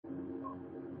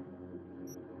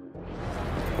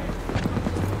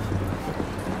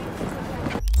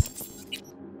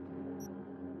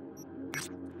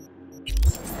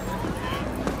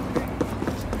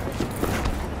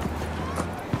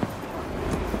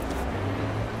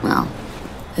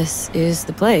this is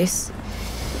the place.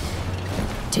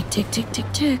 Tick, tick, tick,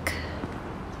 tick, tick.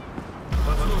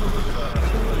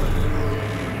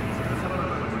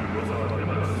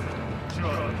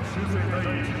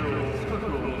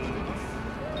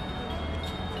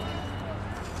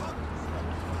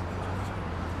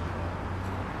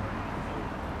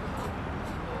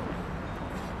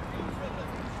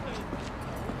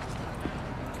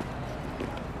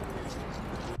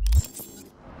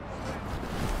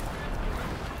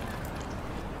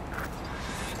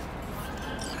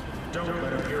 Don't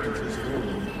let appearances fool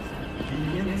you.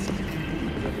 The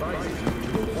NCPD advises you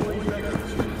to avoid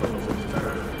beggars who pose as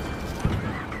terrorists.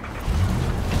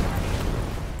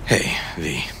 Hey,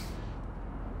 V.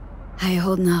 How you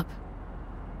holding up?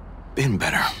 Been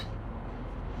better.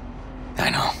 I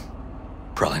know.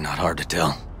 Probably not hard to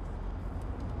tell.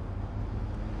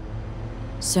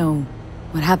 So,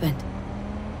 what happened?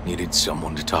 Needed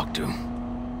someone to talk to.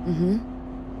 Mm-hmm.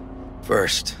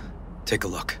 First, take a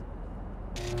look.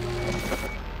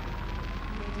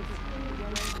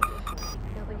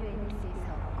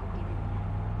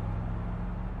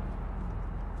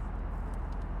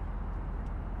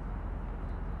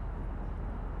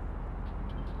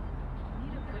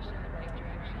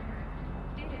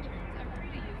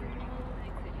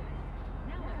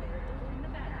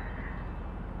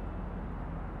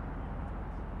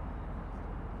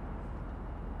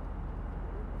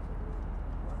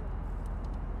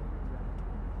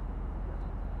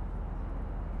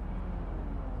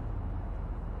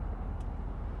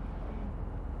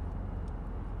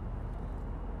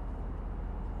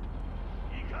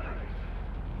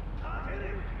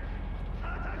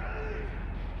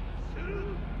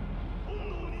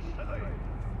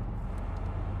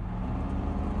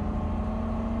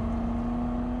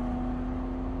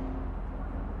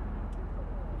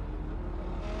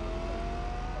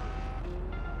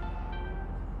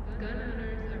 Gun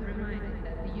owners are reminded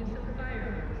that the use of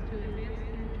firearms to advance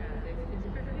through traffic is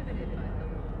prohibited by the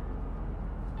law.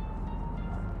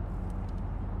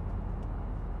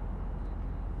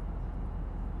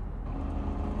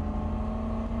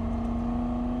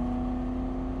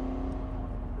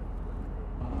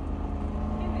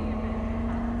 In the event of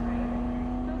outbreak,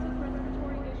 those with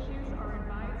respiratory issues are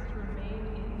advised to remain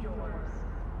indoors.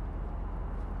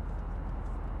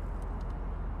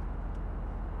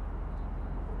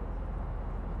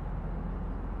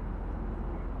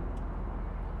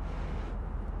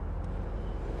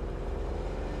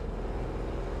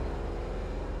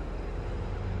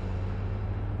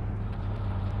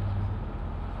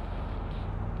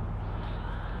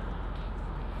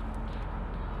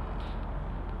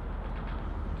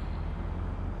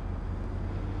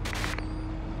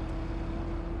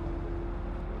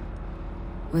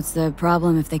 What's the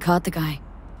problem if they caught the guy?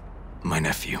 My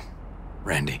nephew,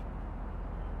 Randy.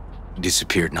 He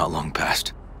disappeared not long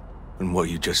past. And what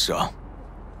you just saw.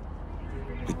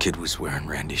 The kid was wearing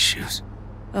Randy's shoes.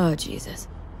 Oh, Jesus.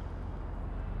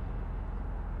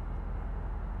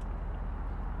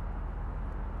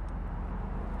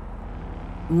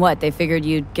 What, they figured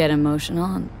you'd get emotional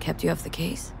and kept you off the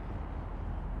case?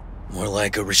 More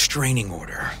like a restraining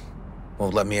order.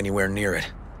 Won't let me anywhere near it.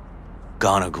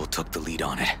 Gonagle took the lead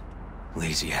on it.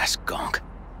 Lazy-ass gonk.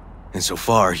 And so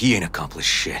far, he ain't accomplished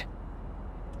shit.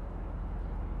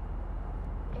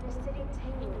 In a city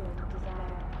tingling with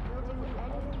desire, we'll do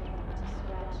anything to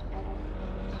scratch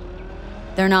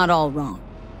any. They're not all wrong.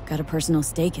 Got a personal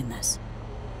stake in this.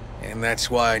 And that's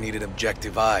why I need an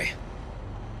objective eye.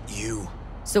 You.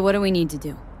 So what do we need to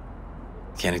do?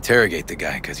 Can't interrogate the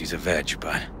guy because he's a veg,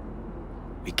 but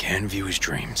we can view his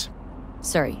dreams.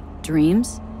 Sorry,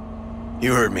 dreams?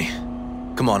 You heard me.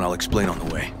 Come on, I'll explain on the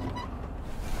way.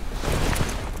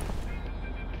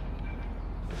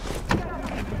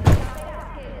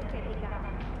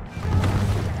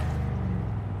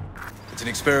 It's an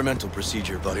experimental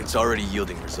procedure, but it's already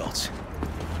yielding results.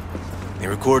 They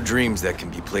record dreams that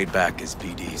can be played back as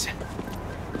PDs.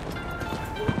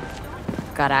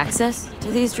 Got access to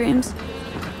these dreams?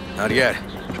 Not yet.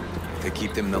 They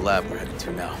keep them in the lab we're headed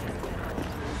to now.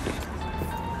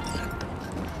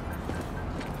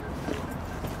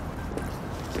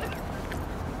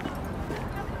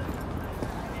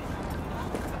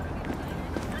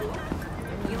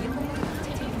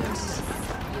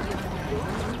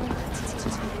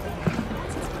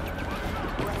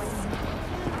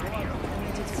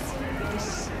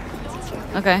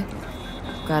 Okay.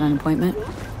 Got an appointment?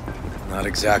 Not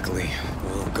exactly.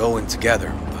 We'll go in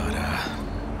together,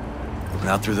 but,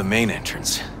 not through the main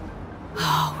entrance.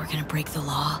 Oh, we're gonna break the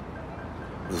law?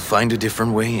 We'll find a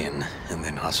different way in, and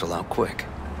then hustle out quick.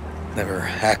 Never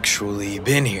actually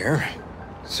been here,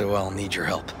 So I'll need your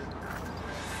help.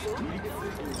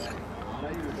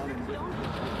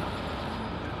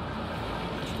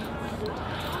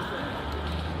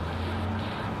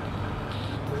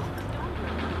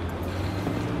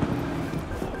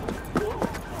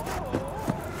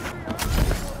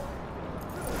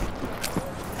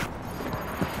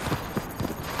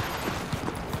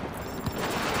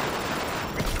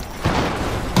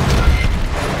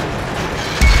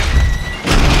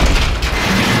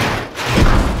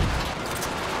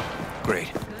 Great.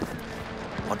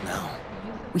 What now?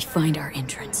 We find our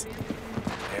entrance.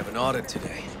 I have an audit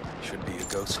today. Should be a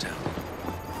ghost town.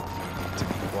 We need to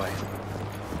be quiet.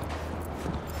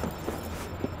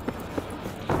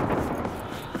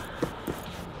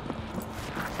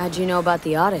 How'd you know about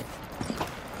the audit?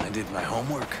 I did my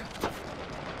homework.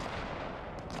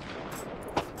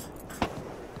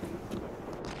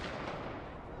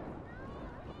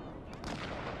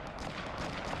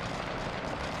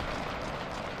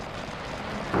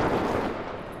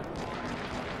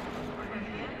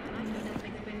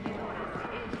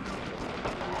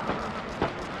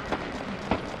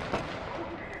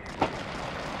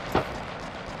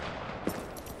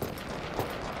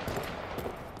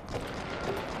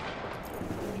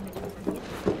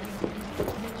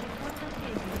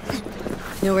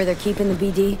 Know where they're keeping the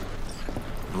BD?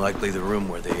 Likely the room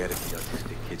where they edit the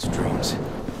autistic kid's dreams.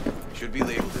 Should be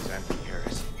labeled as Anthony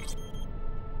Harris.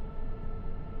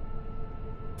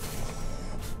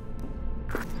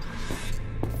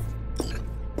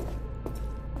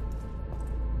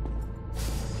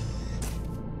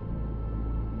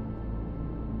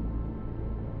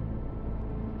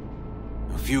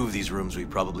 A few of these rooms we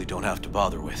probably don't have to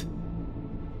bother with.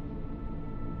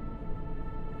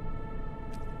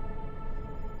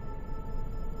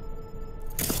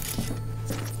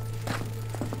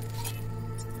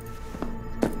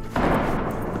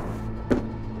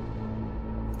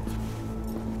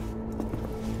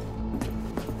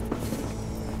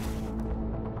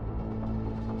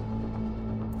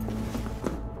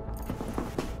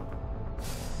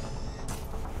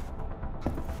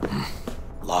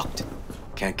 Locked.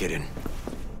 Can't get in.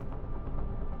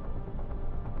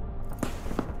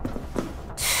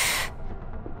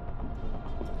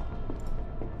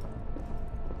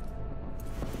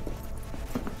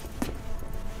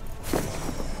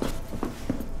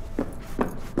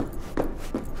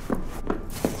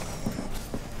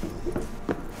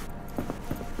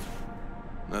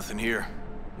 Nothing here.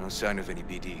 No sign of any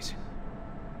BDs.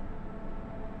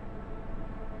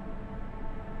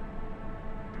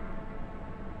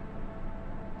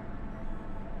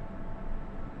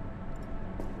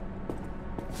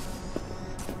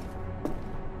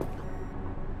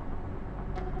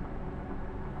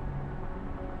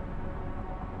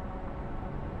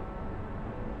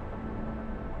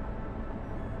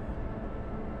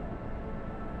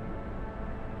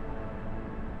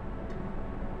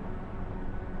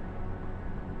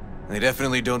 They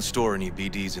definitely don't store any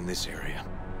BDs in this area.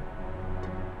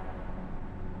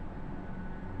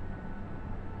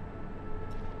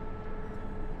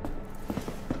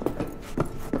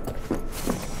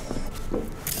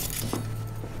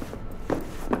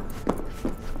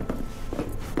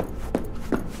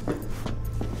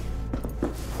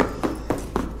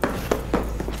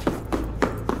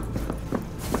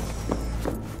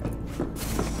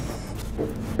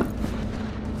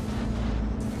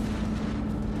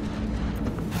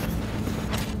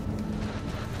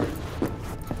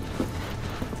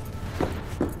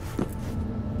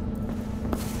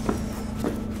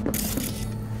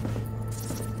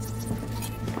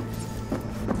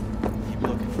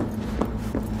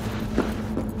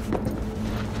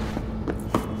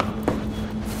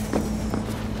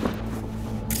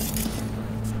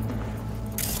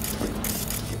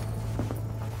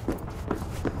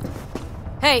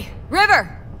 Hey,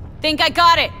 River! Think I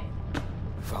got it!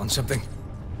 Found something?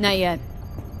 Not yet.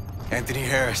 Anthony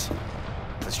Harris.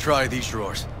 Let's try these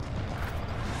drawers.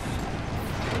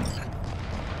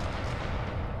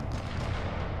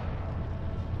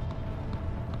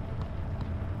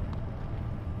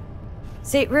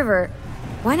 Say, River,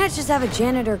 why not just have a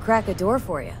janitor crack a door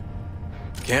for you?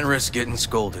 Can't risk getting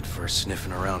scolded for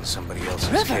sniffing around somebody else's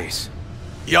River. case.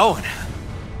 Yoan!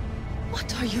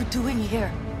 What are you doing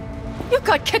here? You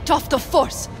got kicked off the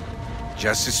force!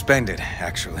 Just suspended,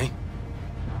 actually.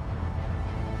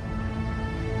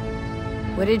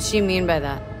 What did she mean by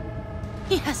that?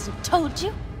 He hasn't told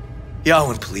you?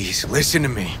 Yoan, please, listen to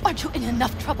me. Aren't you in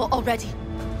enough trouble already?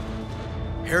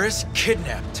 Harris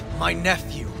kidnapped my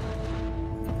nephew.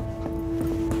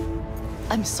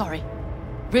 I'm sorry.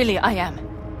 Really, I am.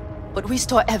 But we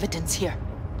store evidence here,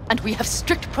 and we have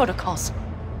strict protocols.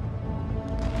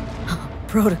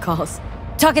 protocols.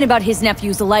 Talking about his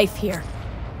nephew's life here.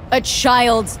 A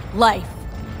child's life.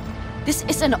 This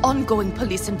is an ongoing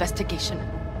police investigation.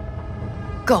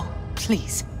 Go,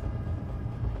 please.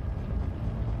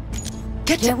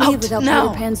 Get Can't out leave without now!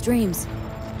 Peter Pan's dreams.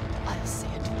 I'll say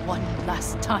it one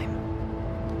last time.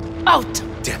 Out!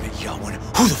 Damn it, Yawen.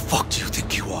 Who the fuck do you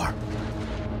think you are?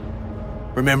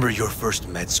 Remember your first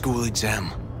med school exam?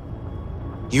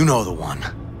 You know the one.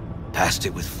 Passed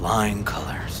it with flying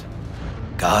colors.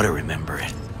 Gotta remember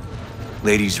it.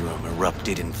 Ladies' room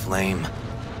erupted in flame.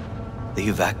 They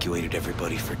evacuated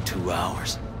everybody for 2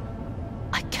 hours.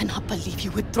 I cannot believe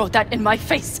you would throw that in my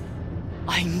face.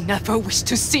 I never wish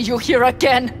to see you here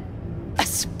again.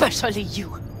 Especially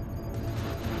you.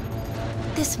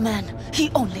 This man,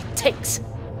 he only takes.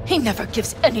 He never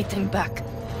gives anything back.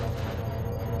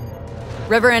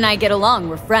 River and I get along,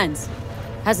 we're friends.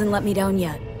 Hasn't let me down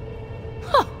yet.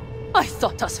 Huh. I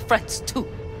thought us friends too.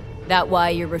 That why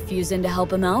you're refusing to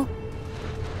help him out?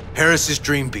 Harris's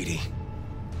dream, BD.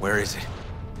 Where is it?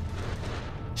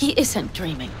 He isn't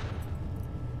dreaming.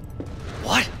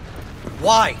 What?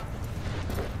 Why?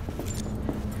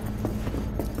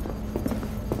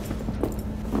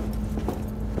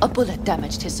 A bullet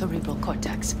damaged his cerebral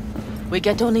cortex. We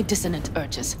get only dissonant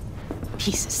urges.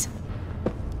 Pieces.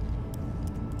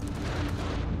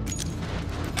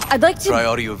 I'd like to— Try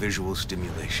audiovisual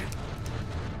stimulation.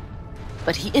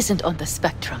 But he isn't on the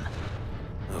spectrum.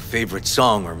 A favorite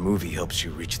song or movie helps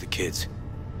you reach the kids.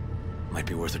 Might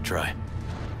be worth a try.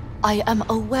 I am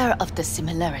aware of the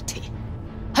similarity.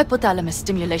 Hypothalamus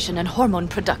stimulation and hormone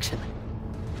production.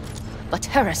 But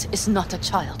Harris is not a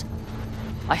child.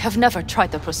 I have never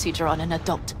tried the procedure on an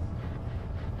adult.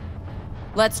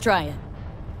 Let's try it.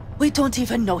 We don't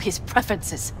even know his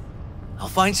preferences. I'll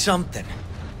find something.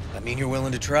 That mean you're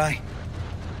willing to try?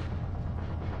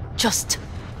 Just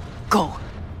go.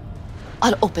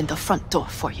 I'll open the front door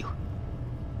for you.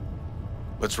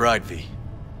 Let's ride, V.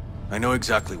 I know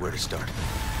exactly where to start.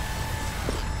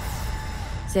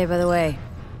 Say, by the way,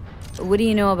 what do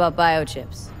you know about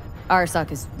biochips?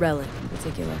 Arasaka's relic in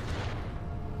particular.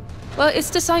 Well, it's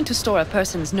designed to store a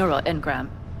person's neural engram.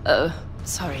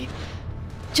 Sorry.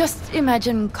 Just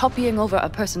imagine copying over a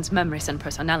person's memories and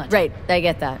personality. Right, I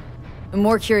get that. I'm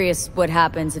more curious what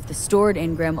happens if the stored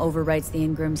engram overwrites the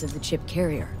engrams of the chip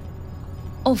carrier.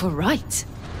 Overwrite?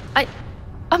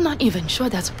 I'm not even sure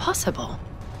that's possible.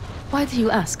 Why do you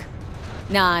ask?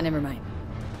 Nah, never mind.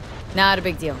 Not a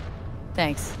big deal.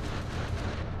 Thanks.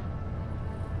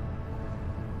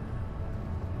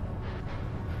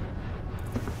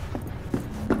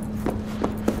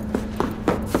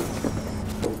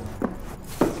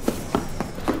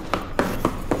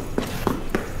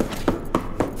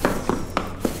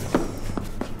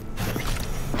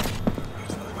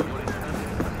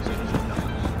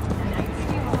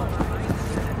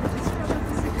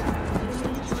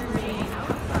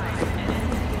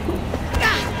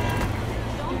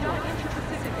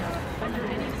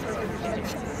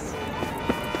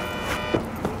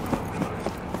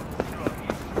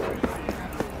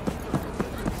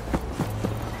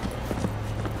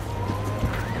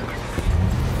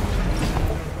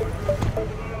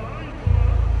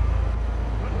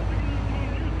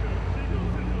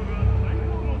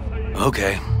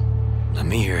 Okay. Let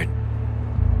me hear it.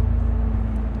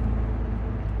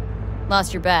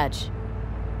 Lost your badge.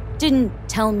 Didn't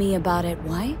tell me about it.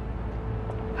 Why?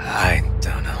 I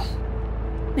don't know.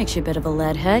 Makes you a bit of a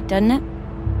lead head, doesn't it?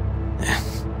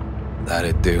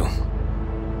 That'd do.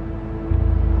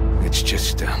 It's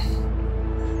just,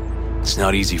 it's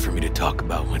not easy for me to talk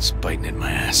about what's biting at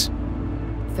my ass.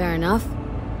 Fair enough.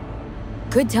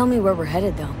 Could tell me where we're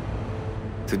headed, though.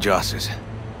 To Joss's.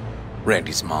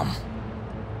 Randy's mom.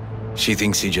 She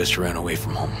thinks he just ran away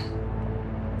from home.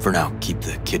 For now, keep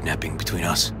the kidnapping between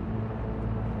us.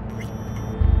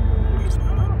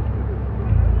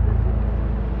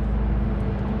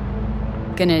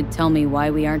 Gonna tell me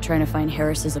why we aren't trying to find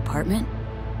Harris's apartment?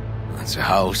 That's a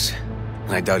house,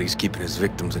 and I doubt he's keeping his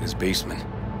victims in his basement.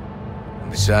 And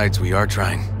besides, we are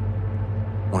trying.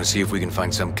 Want to see if we can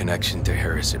find some connection to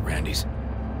Harris at Randy's.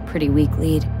 Pretty weak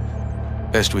lead.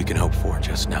 Best we can hope for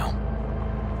just now.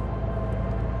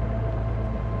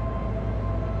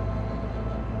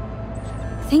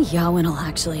 I think Yawen will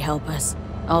actually help us,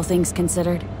 all things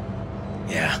considered.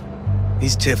 Yeah.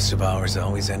 These tiffs of ours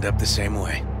always end up the same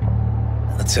way.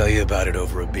 I'll tell you about it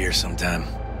over a beer sometime.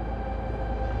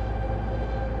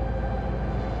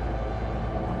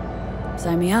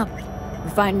 Sign me up.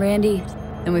 We find Randy,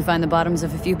 then we find the bottoms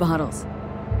of a few bottles.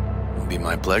 It'll be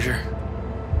my pleasure.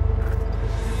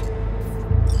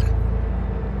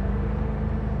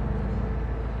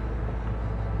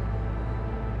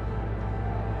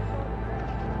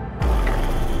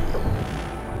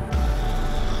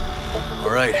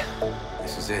 right,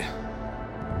 this is it.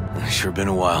 It's sure been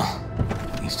a while.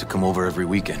 Used to come over every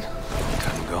weekend. Long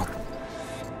time ago.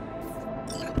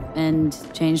 And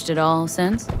changed it all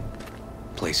since?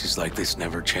 Places like this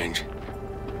never change.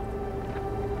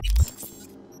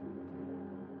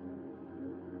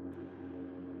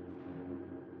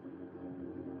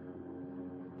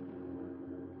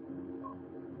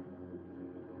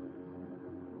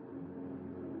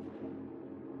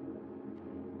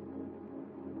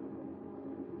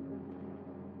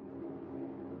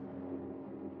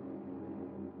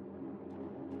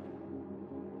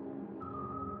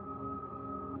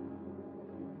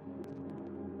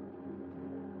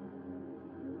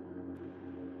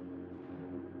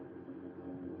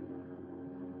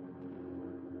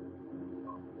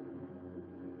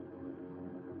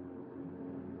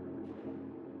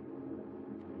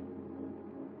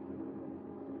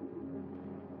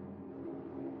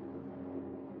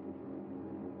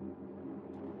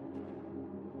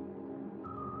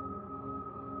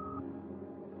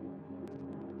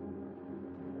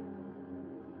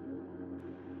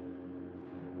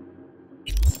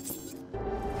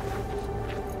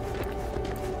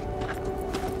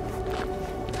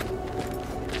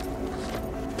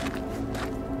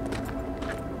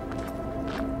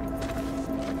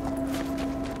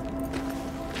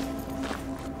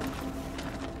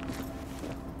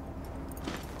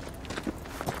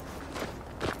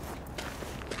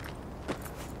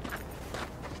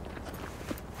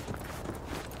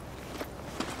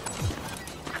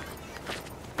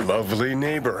 Lovely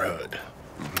neighborhood.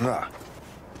 Mwah.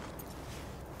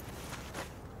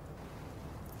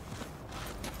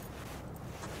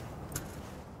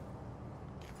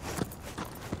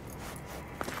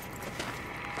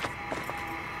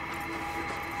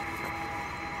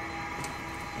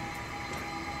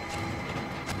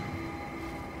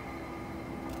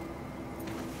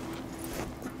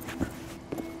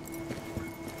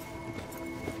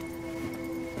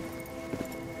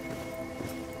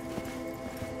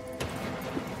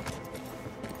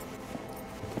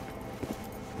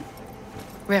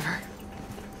 River.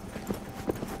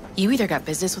 You either got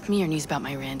business with me or news about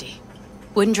my Randy.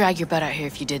 Wouldn't drag your butt out here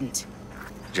if you didn't.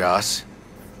 Joss,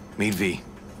 meet V.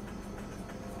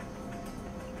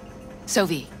 So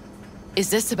V, is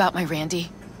this about my Randy?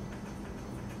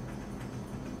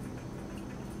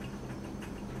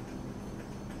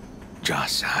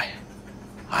 Joss, I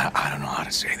don't know how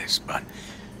to say this, but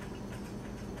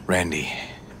Randy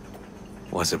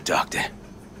was abducted.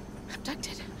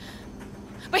 Abducted?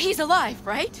 But he's alive,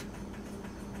 right?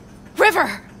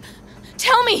 River!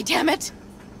 Tell me, damn it!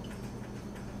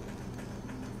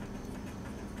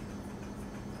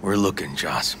 We're looking,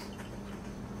 Joss.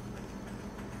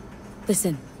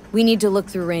 Listen, we need to look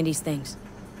through Randy's things.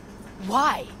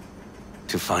 Why?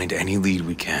 To find any lead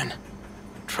we can.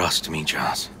 Trust me,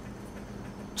 Joss.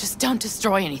 Just don't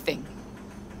destroy anything.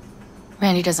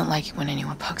 Randy doesn't like it when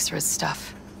anyone pokes through his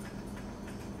stuff.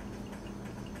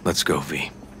 Let's go,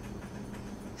 V.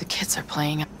 The kids are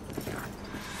playing.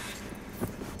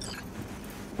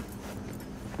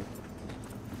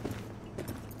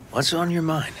 What's on your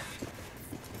mind?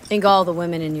 I think all the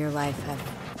women in your life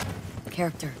have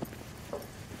character.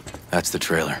 That's the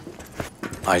trailer.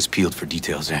 Eyes peeled for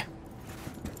details, eh?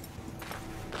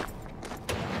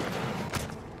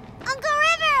 Uncle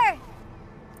River!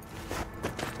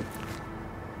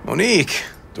 Monique!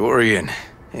 Dorian.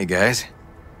 Hey, guys.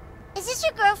 Is this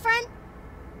your girlfriend?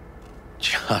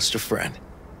 Just a friend.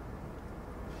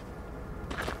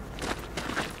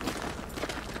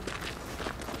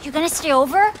 You gonna stay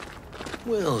over?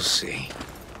 We'll see.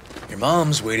 Your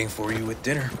mom's waiting for you at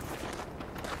dinner.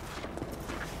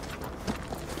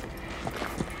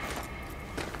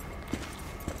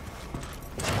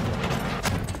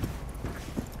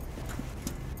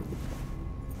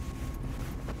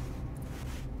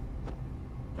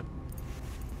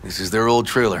 This is their old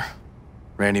trailer.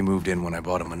 Randy moved in when I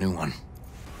bought him a new one.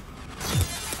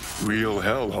 Real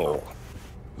hellhole.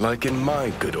 Like in my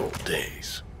good old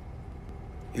days.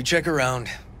 You check around,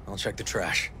 I'll check the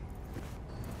trash.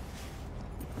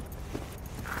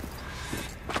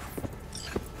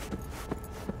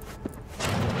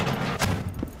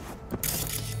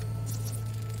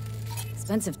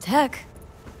 Expensive tech.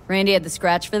 Randy had the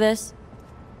scratch for this?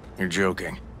 You're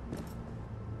joking.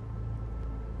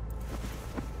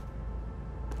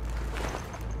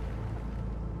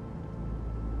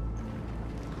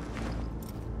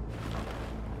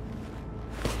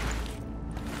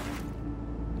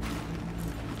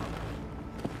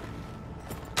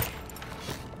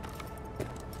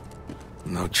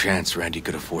 No chance Randy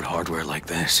could afford hardware like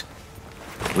this.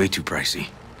 Way too pricey.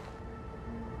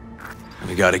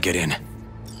 We gotta get in.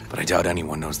 but I doubt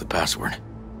anyone knows the password.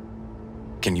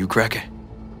 Can you crack it?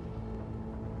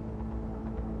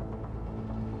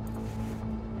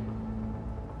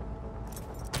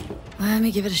 Let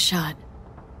me give it a shot.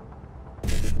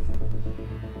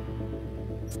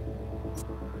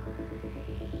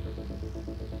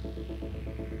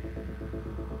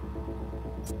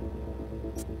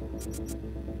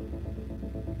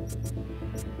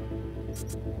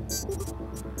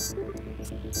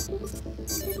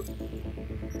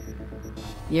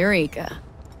 Eureka.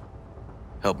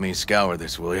 Help me scour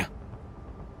this, will you?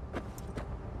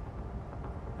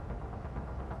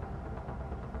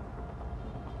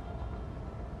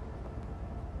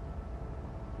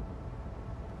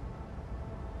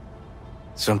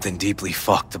 Something deeply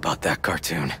fucked about that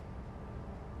cartoon.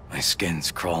 My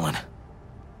skin's crawling.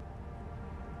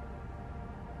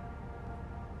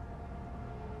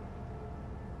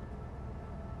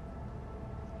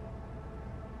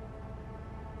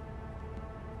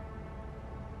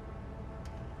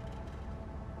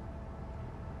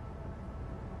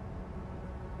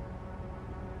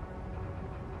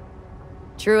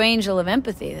 True angel of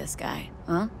empathy, this guy,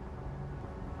 huh?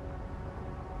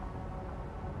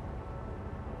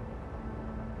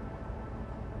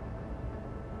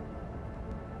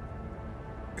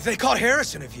 If they caught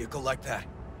Harris in a vehicle like that.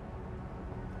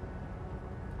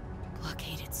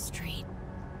 Blockaded street.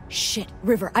 Shit,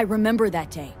 River, I remember that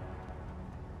day.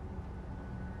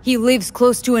 He lives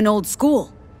close to an old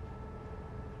school.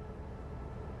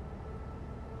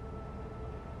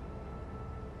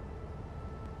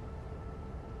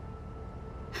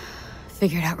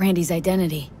 Figured out Randy's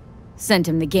identity. Sent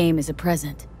him the game as a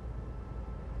present.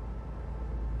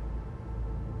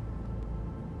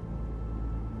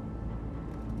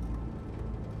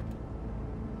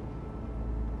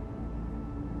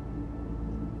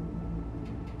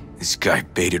 This guy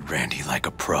baited Randy like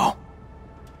a pro.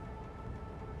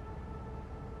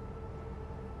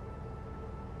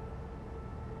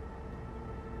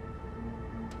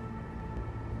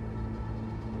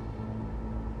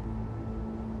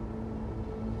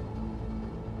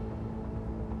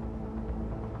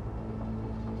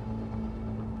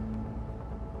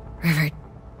 River,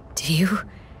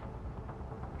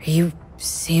 are you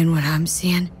seeing what I'm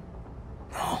seeing?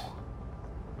 No.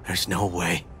 There's no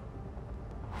way.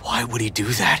 Why would he do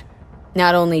that?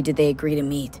 Not only did they agree to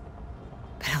meet,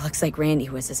 but it looks like Randy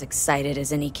was as excited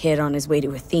as any kid on his way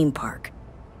to a theme park.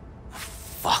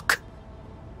 Fuck.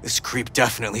 This creep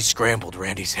definitely scrambled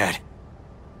Randy's head.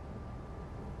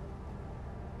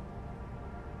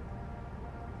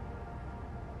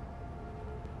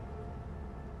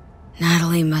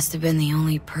 Natalie must have been the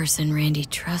only person Randy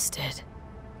trusted.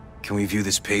 Can we view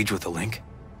this page with a link?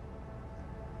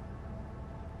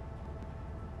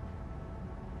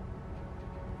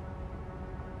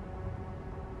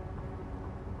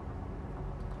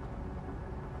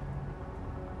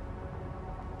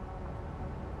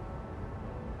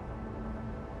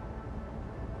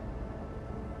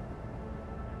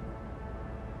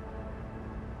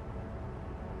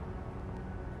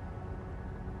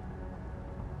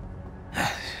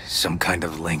 Some kind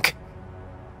of link.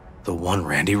 The one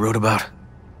Randy wrote about?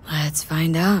 Let's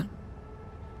find out.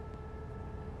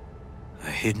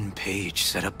 A hidden page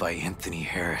set up by Anthony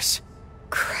Harris.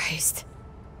 Christ.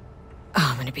 Oh,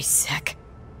 I'm gonna be sick.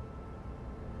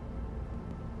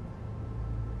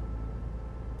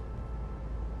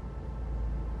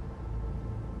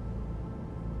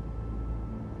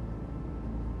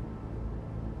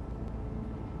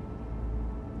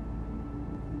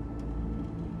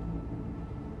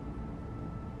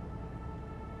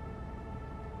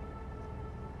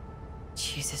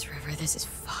 Jesus, River, this is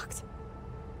fucked.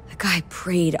 The guy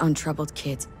preyed on troubled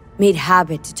kids, made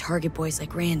habit to target boys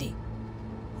like Randy.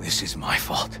 This is my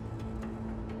fault.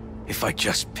 If I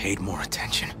just paid more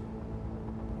attention.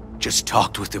 Just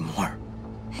talked with him more.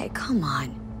 Hey, come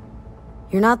on.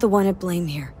 You're not the one at blame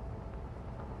here.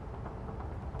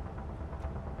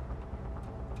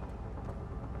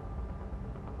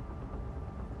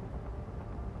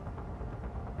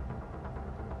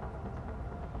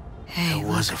 Hey, There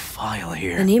was a file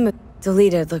here. the name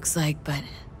deleted, looks like, but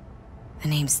the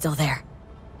name's still there.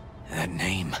 That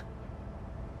name.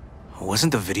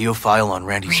 Wasn't the video file on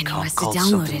Randy's Randy comp must have called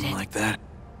downloaded something it. like that?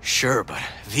 Sure, but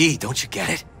V, don't you get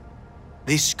it?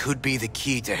 This could be the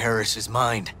key to Harris's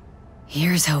mind.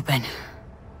 Here's hoping.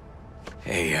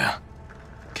 Hey,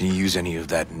 can you use any of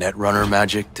that Netrunner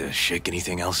magic to shake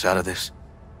anything else out of this?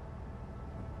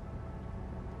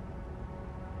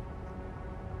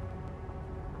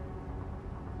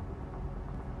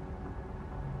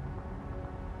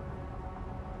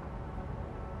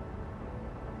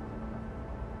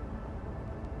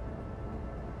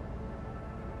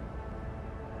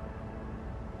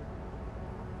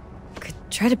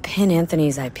 Try to pin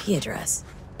Anthony's IP address.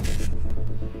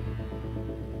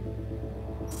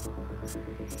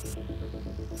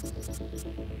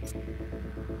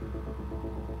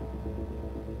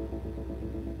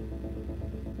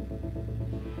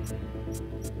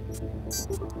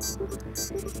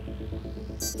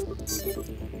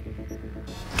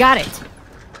 Got it!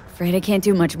 Afraid I can't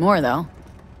do much more, though.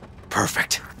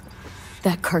 Perfect.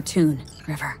 That cartoon,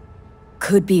 River,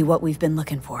 could be what we've been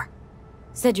looking for.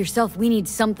 Said yourself we need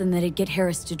something that'd get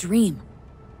Harris to dream.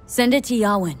 Send it to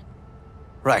Yawin.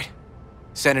 Right.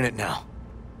 Sending it now.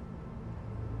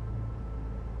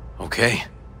 Okay.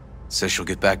 Says she'll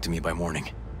get back to me by morning.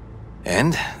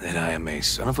 And that I am a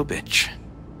son of a bitch.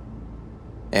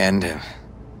 And,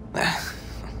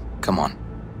 come on.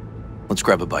 Let's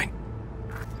grab a bite.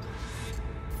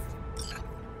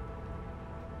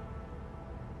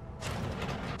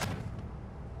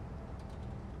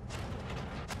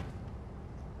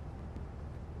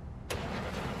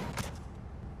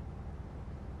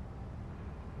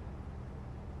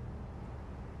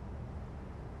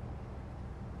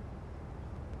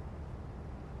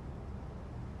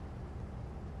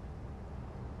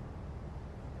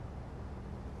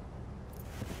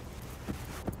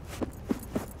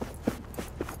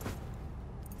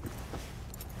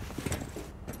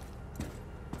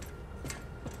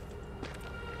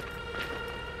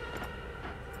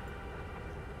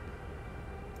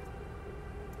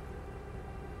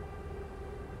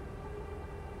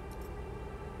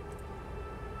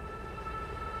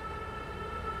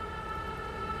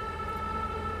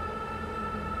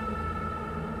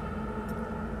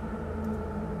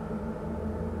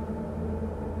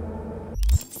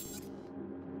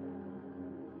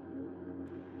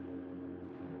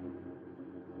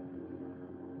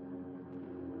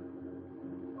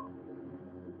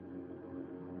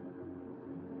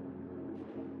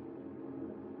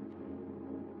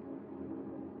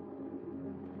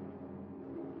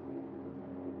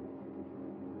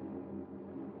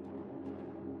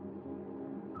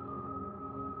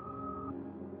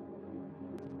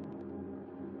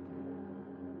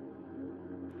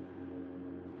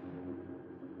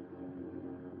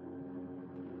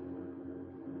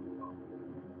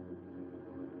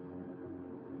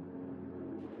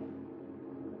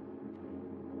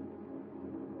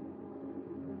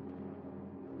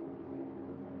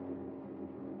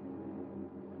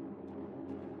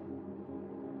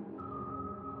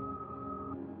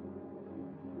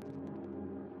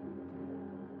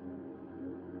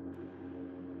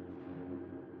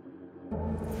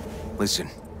 Listen,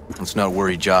 let's not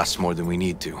worry Joss more than we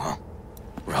need to, huh?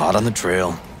 We're hot on the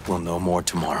trail. We'll know more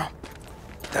tomorrow.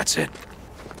 That's it.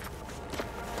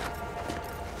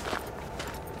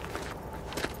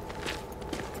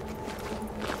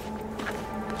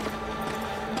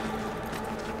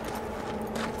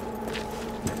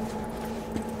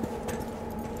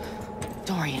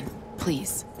 Dorian,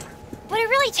 please. But it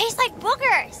really tastes like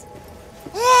boogers.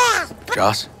 Yeah.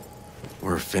 Joss,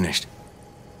 we're finished.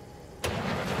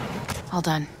 All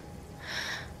done.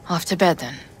 Off to bed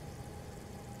then.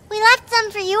 We left some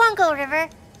for you, Uncle River.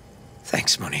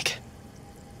 Thanks, Monique.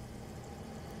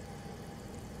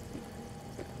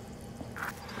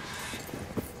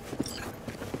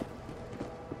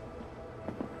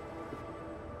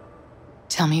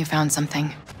 Tell me you found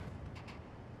something.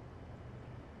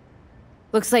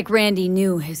 Looks like Randy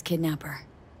knew his kidnapper.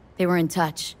 They were in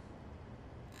touch.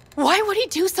 Why would he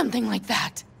do something like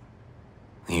that?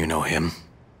 You know him.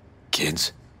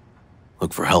 Kids.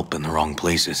 Look for help in the wrong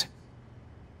places.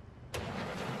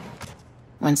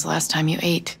 When's the last time you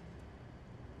ate?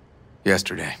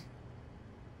 Yesterday.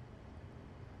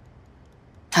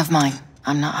 Have mine.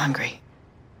 I'm not hungry.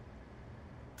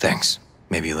 Thanks.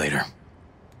 Maybe later.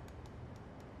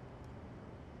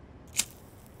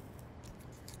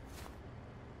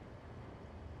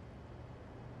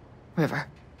 River,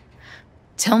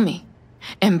 tell me,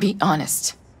 and be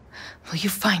honest. Will you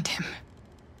find him?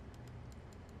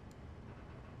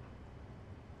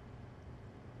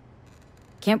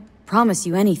 Can't promise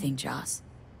you anything, Joss.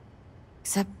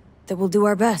 Except that we'll do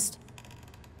our best.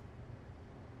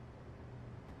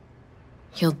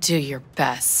 You'll do your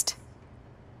best.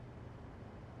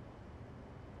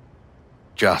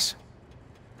 Joss,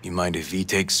 you mind if V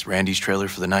takes Randy's trailer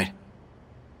for the night?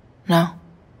 No?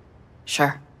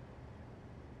 Sure.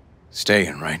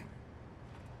 Staying, right?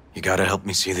 You gotta help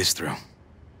me see this through.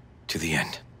 To the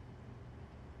end.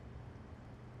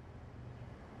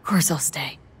 Of course I'll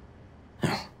stay.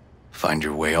 Find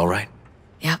your way all right?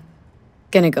 Yep.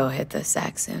 Gonna go hit the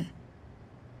sack soon.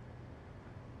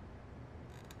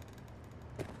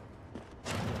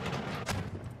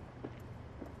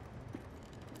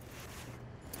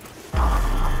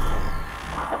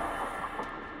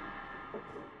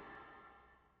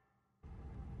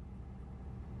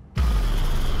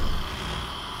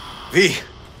 V,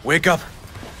 wake up.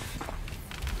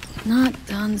 Not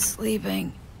done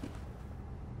sleeping.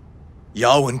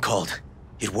 Yawin called.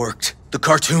 It worked. The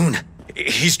cartoon.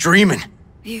 He's dreaming.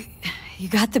 You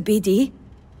got the BD?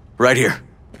 Right here.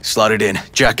 Slot it in.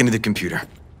 Jack into the computer.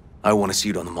 I want to see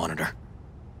it on the monitor.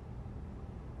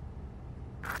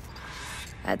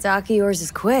 That doc of yours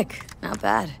is quick. Not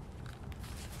bad.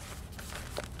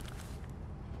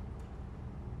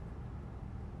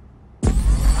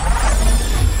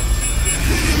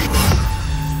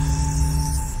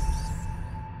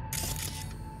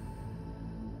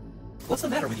 What's the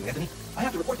matter with you, Anthony? I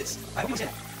have to report this. I hope you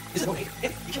understand. This is Nomad.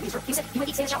 Anthony, you can't leave her. You said you might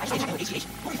need to stay in the shower. I just I have HGH.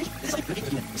 What are you thinking? This is like you're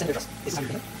getting send their address. This is how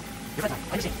you're thinking. Your friend time.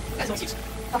 I understand. That's no excuse.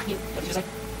 Fuck you. What did you just say?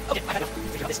 Okay, I've had enough.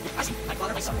 Think about this. I see. My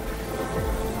father, my son.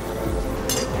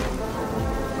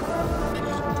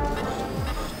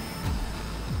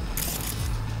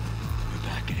 We're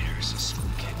back at Harris's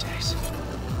school kid days.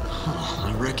 Huh,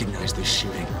 I recognize this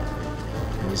shooting.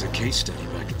 It was a case study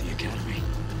back at the academy.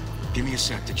 Give me a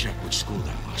sec to check which school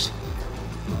that was.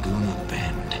 Laguna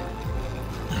Bend.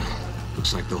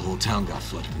 Looks like the whole town got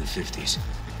flooded in the 50s.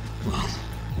 Well,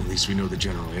 at least we know the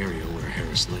general area where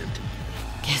Harris lived.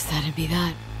 Guess that'd be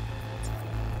that.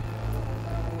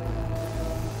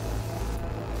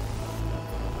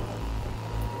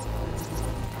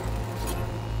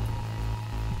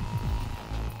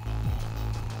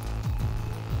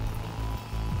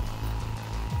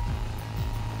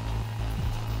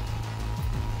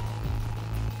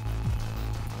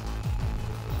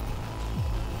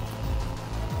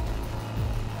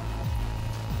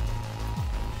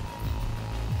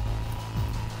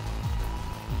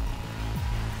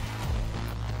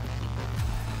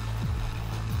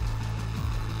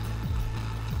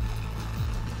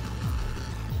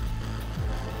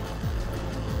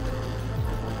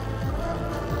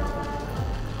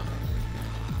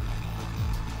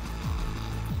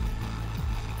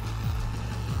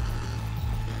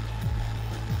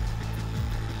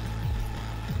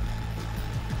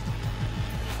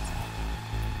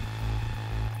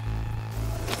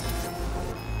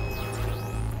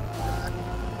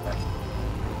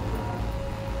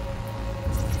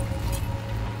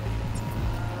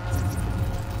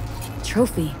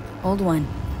 Trophy. Old one.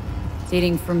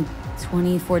 Dating from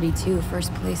 2042,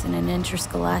 first place in an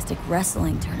interscholastic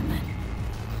wrestling tournament.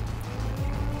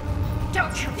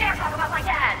 Don't you dare talk about my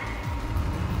dad!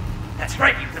 That's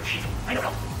right, you little shit. I don't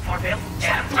know. Farmville?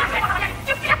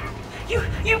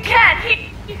 You can't!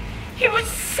 He was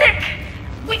sick!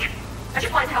 I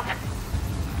just wanted to help him.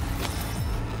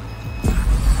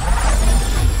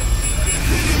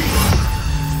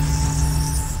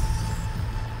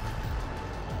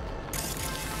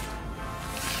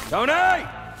 Tony!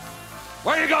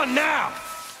 Where you going now?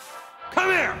 Come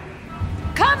here!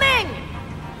 Coming!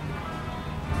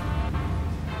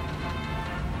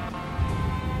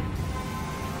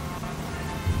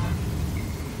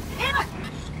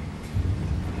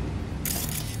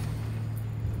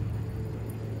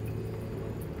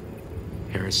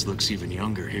 Harris looks even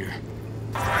younger here.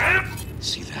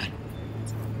 See that?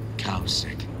 Cow's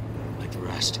sick, like the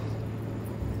rest.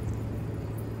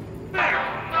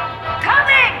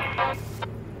 Coming!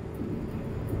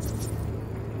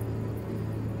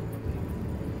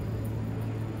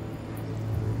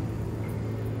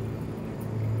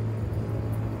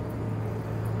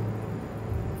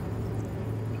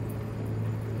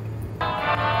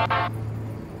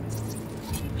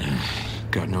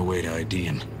 Got no way to ID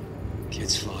him.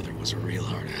 Kid's father was a real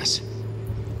hard ass.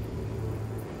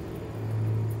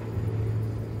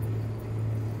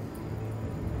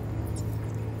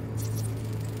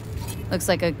 Looks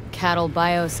like a cattle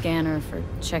bioscanner for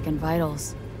checking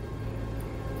vitals.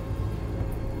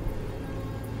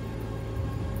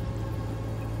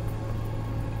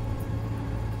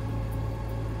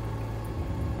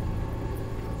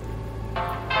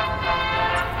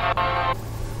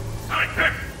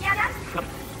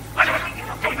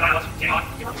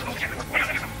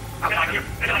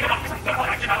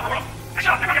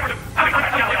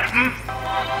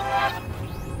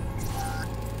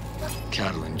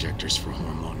 Cattle injectors for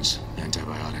hormones,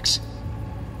 antibiotics.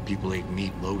 People ate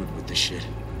meat loaded with the shit.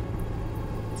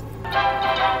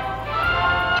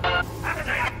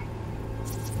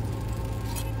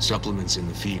 Supplements in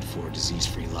the feed for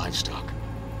disease-free livestock.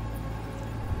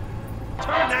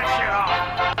 Turn that shit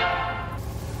off!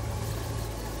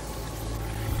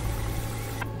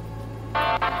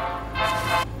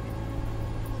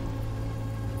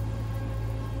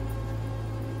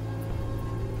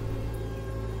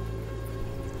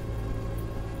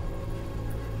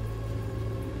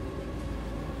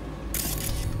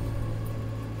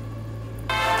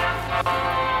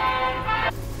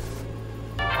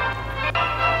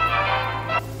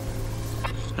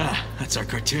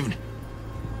 cartoon.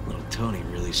 Little Tony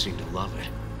really seemed to love it.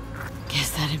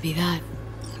 Guess that'd be that.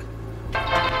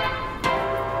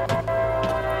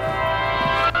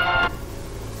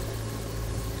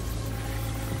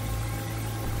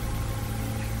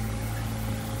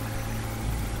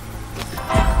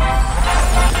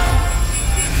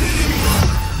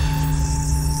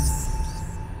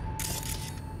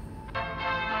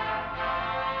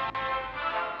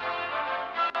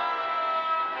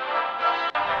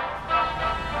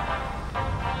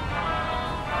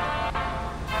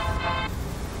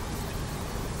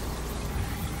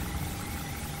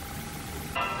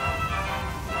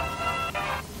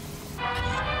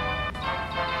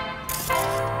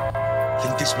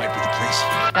 Think this might be the place.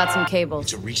 Got some cables.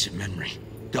 It's a recent memory.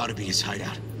 Gotta be his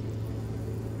hideout.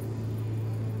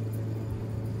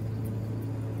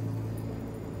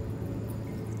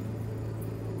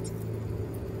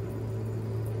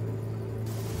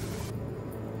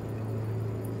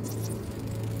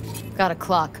 Got a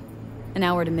clock. An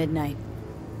hour to midnight.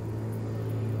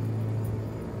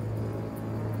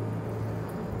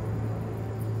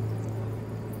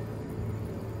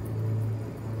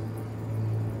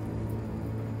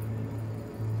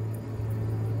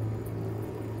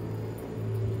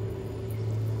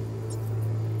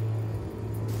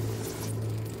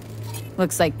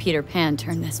 Looks like Peter Pan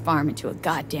turned this farm into a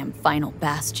goddamn final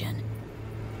bastion.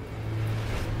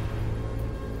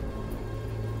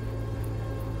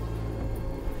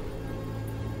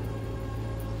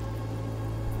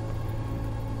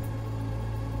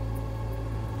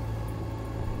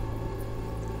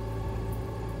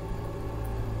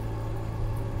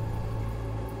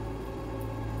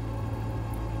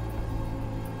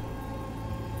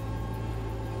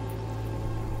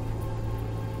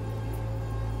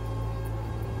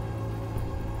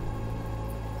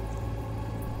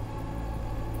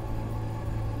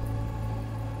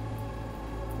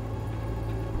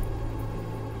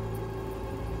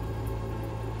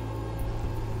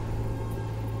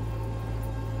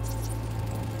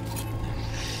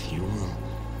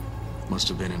 Must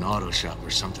have been an auto shop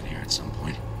or something here at some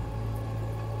point.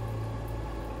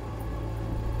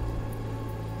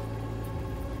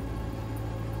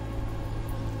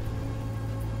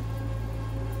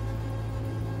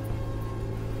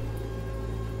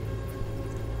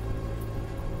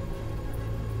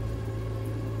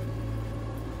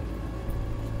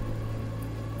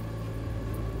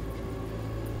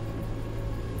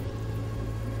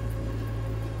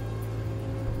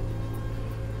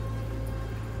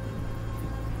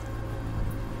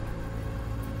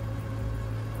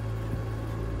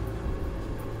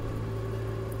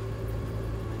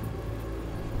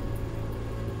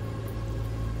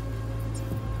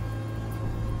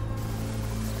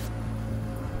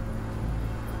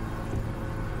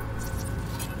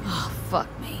 Fuck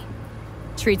me.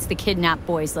 Treats the kidnapped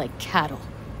boys like cattle.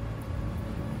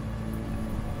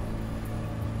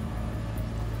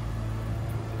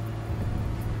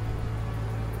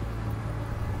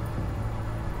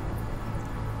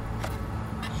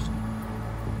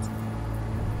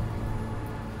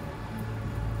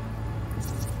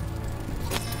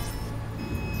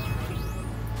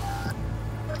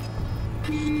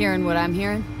 Hearing what I'm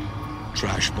hearing?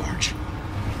 Trash barge.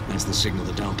 That's the signal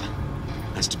to dump.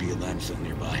 Has to be a landfill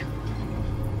nearby.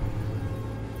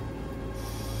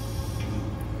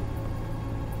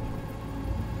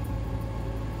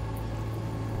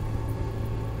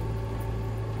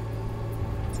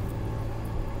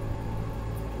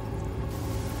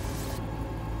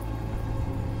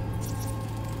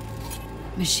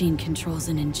 Machine controls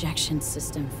an injection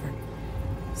system for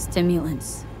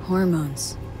stimulants,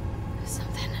 hormones,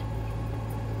 something.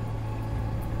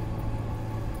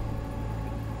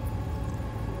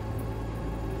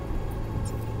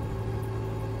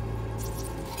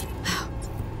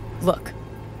 Look,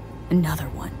 another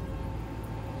one.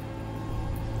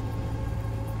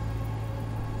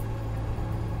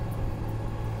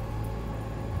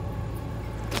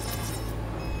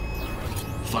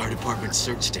 Fire department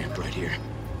search stamp right here.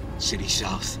 City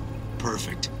South.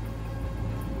 Perfect.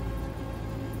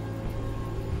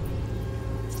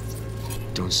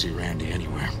 Don't see Randy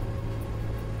anywhere.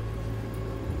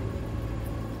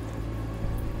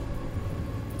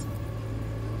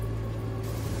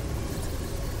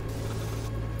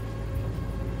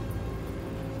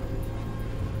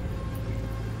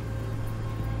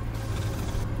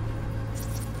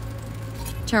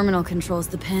 Terminal controls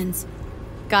the pens.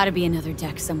 Gotta be another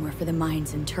deck somewhere for the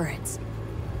mines and turrets.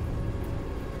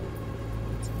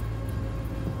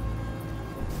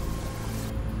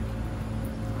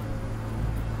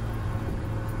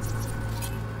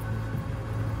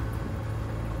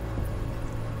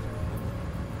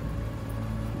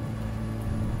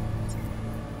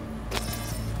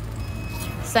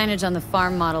 Signage on the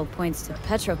farm model points to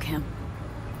Petrochem.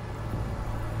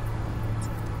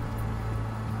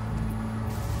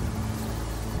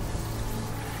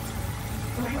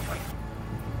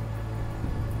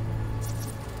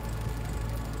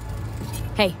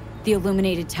 Hey, the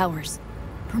illuminated towers.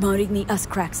 Promoting the Us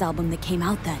Cracks album that came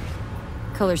out then.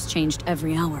 Colors changed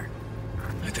every hour.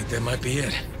 I think that might be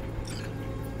it.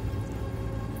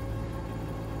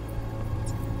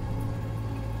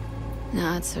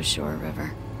 Not so sure, River.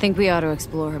 Think we ought to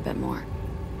explore a bit more.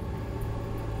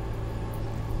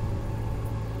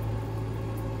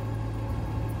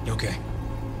 Okay.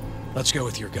 Let's go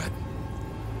with your gut.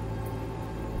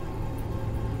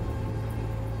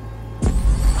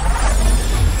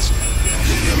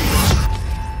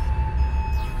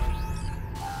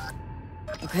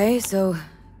 Okay, so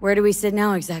where do we sit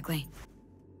now exactly?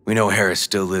 We know Harris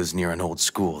still lives near an old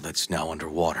school that's now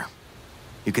underwater.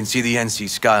 You can see the NC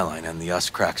skyline and the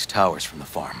Us Cracks towers from the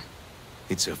farm.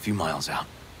 It's a few miles out.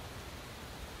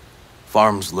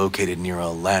 Farm's located near a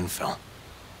landfill.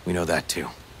 We know that too.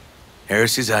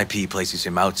 Harris's IP places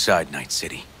him outside Night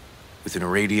City, within a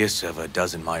radius of a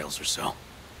dozen miles or so.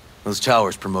 Those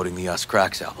towers promoting the Us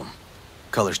Cracks album.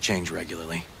 Colors change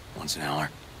regularly, once an hour.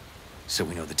 So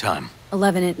we know the time.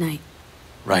 11 at night.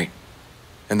 Right.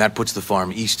 And that puts the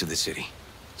farm east of the city.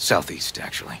 Southeast,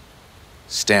 actually.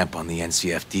 Stamp on the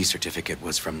NCFD certificate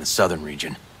was from the southern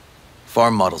region.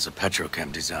 Farm model's a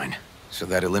Petrochem design, so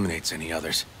that eliminates any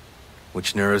others.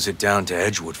 Which narrows it down to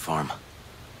Edgewood Farm.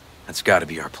 That's gotta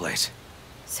be our place.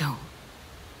 So,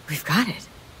 we've got it.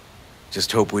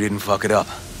 Just hope we didn't fuck it up.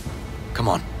 Come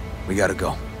on, we gotta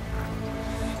go.